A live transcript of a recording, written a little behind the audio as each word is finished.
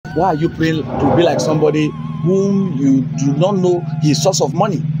Why are you praying to be like somebody whom you do not know his source of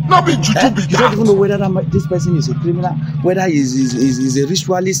money? Not be juju be You don't even know whether this person is a criminal, whether he's a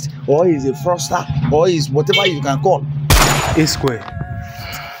ritualist, or he's a fraudster, or is whatever you can call. A square.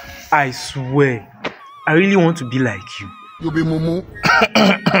 I swear, I really want to be like you. You be mumu.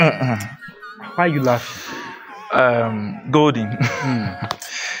 Why are you laughing? Golden.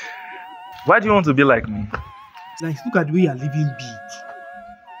 Why do you want to be like me? Like, look at the way you're living big.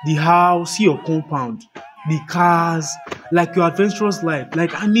 The house, see your compound, the cars, like your adventurous life.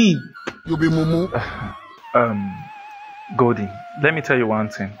 Like, I mean. You be mumu. Golden, let me tell you one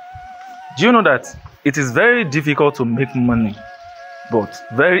thing. Do you know that it is very difficult to make money, but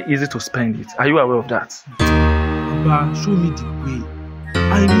very easy to spend it? Are you aware of that? Papa, show me the way.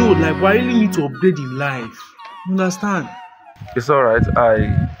 I know, like, we really need to upgrade in life. You understand? It's alright.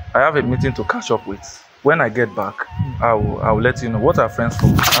 I have a meeting to catch up with. When I get back, I will let you know what our friends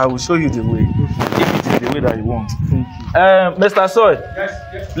for. I will show you the way, if it is the way that you want. Thank you. Mr. Soy,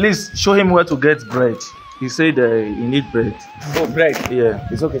 Yes. please show him where to get bread. He said he need bread. Oh, bread. Yeah.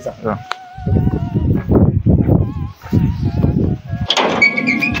 It's okay, sir. Yeah.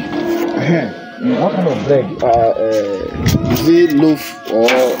 What kind of bread? Is it loaf or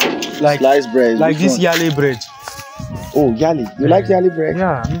Like sliced bread? Like Which this one? yali bread. Oh, yali. You like yali bread?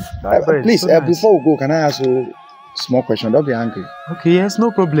 Yeah. That bread, Please, so nice. before we go, can I ask you a small question? Don't be angry. Okay, yes,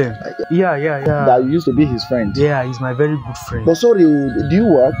 no problem. Yeah. That used to be his friend. Yeah, he's my very good friend. But sorry, do you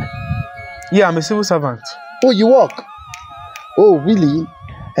work? Yeah, I'm a civil servant. Oh, you work? Oh, really?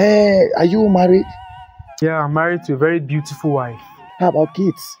 Are you married? Yeah, I'm married to a very beautiful wife. How about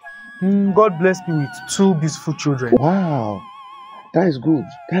kids? God bless me with 2 beautiful children. Wow, that is good.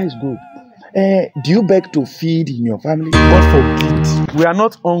 That is good. Do you beg to feed in your family? God forbid. We are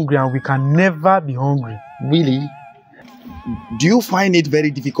not hungry and we can never be hungry. Really? Do you find it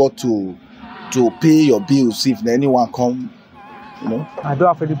very difficult to pay your bills if anyone come? You know? I don't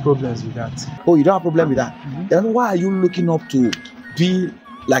have any problems with that. Oh, you don't have a problem with that? Then why are you looking up to be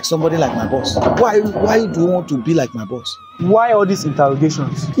like somebody like my boss? Why do you want to be like my boss? Why all these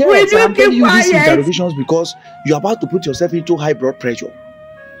interrogations? Yes, I'm telling you these interrogations because you're about to put yourself into high blood pressure.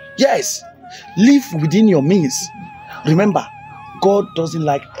 Yes, live within your means. Remember, God doesn't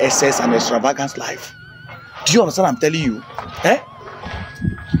like excess and extravagant life. Do you understand what I'm telling you?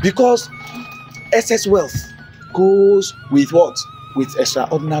 Because excess wealth goes with what? With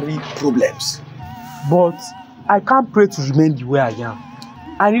extraordinary problems. But I can't pray to remain the way I am.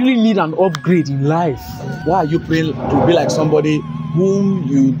 I really need an upgrade in life. Why are you praying to be like somebody whom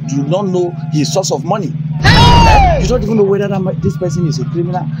you do not know his source of money? You don't even know whether this person is a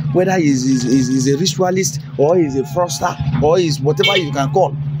criminal, whether he's a ritualist, or he's a fraudster, or is whatever you can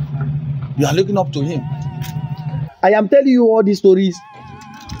call. You are looking up to him. I am telling you all these stories.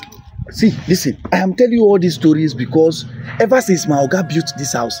 See, listen, I am telling you all these stories because ever since my Oga built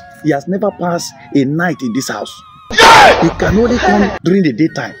this house, he has never passed a night in this house. He can only come during the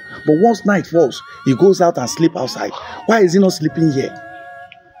daytime, but once night falls, he goes out and sleep outside. Why is he not sleeping here?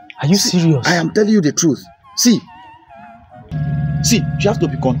 Are you serious? I am telling you the truth. See, you have to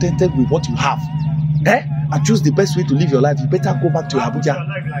be contented with what you have. And choose the best way to live your life. You better go back to Abuja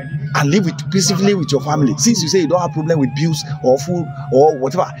and live peacefully with your family. Since you say you don't have problem with bills or food or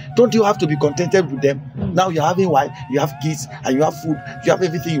whatever, don't you have to be contented with them? Now you're having wife, you have kids, and you have food, you have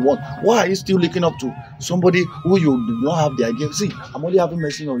everything you want. Why are you still looking up to somebody who you do not have the idea? See, I'm only having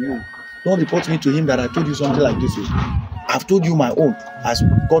mercy on you. Don't report me to him that I told you something like this. I've told you my own, as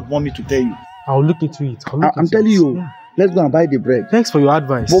God want me to tell you. I'll look into it. I'm telling you, let's go and buy the bread. Thanks for your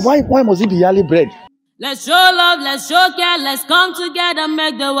advice. But why must it be yali bread? Let's show love, let's show care, let's come together,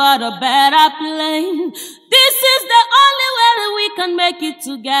 make the world a better place. This is the only way that we can make it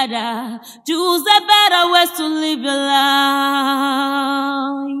together. Choose a better ways to live your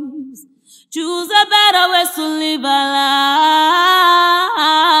lives. Choose a better ways to live our lives.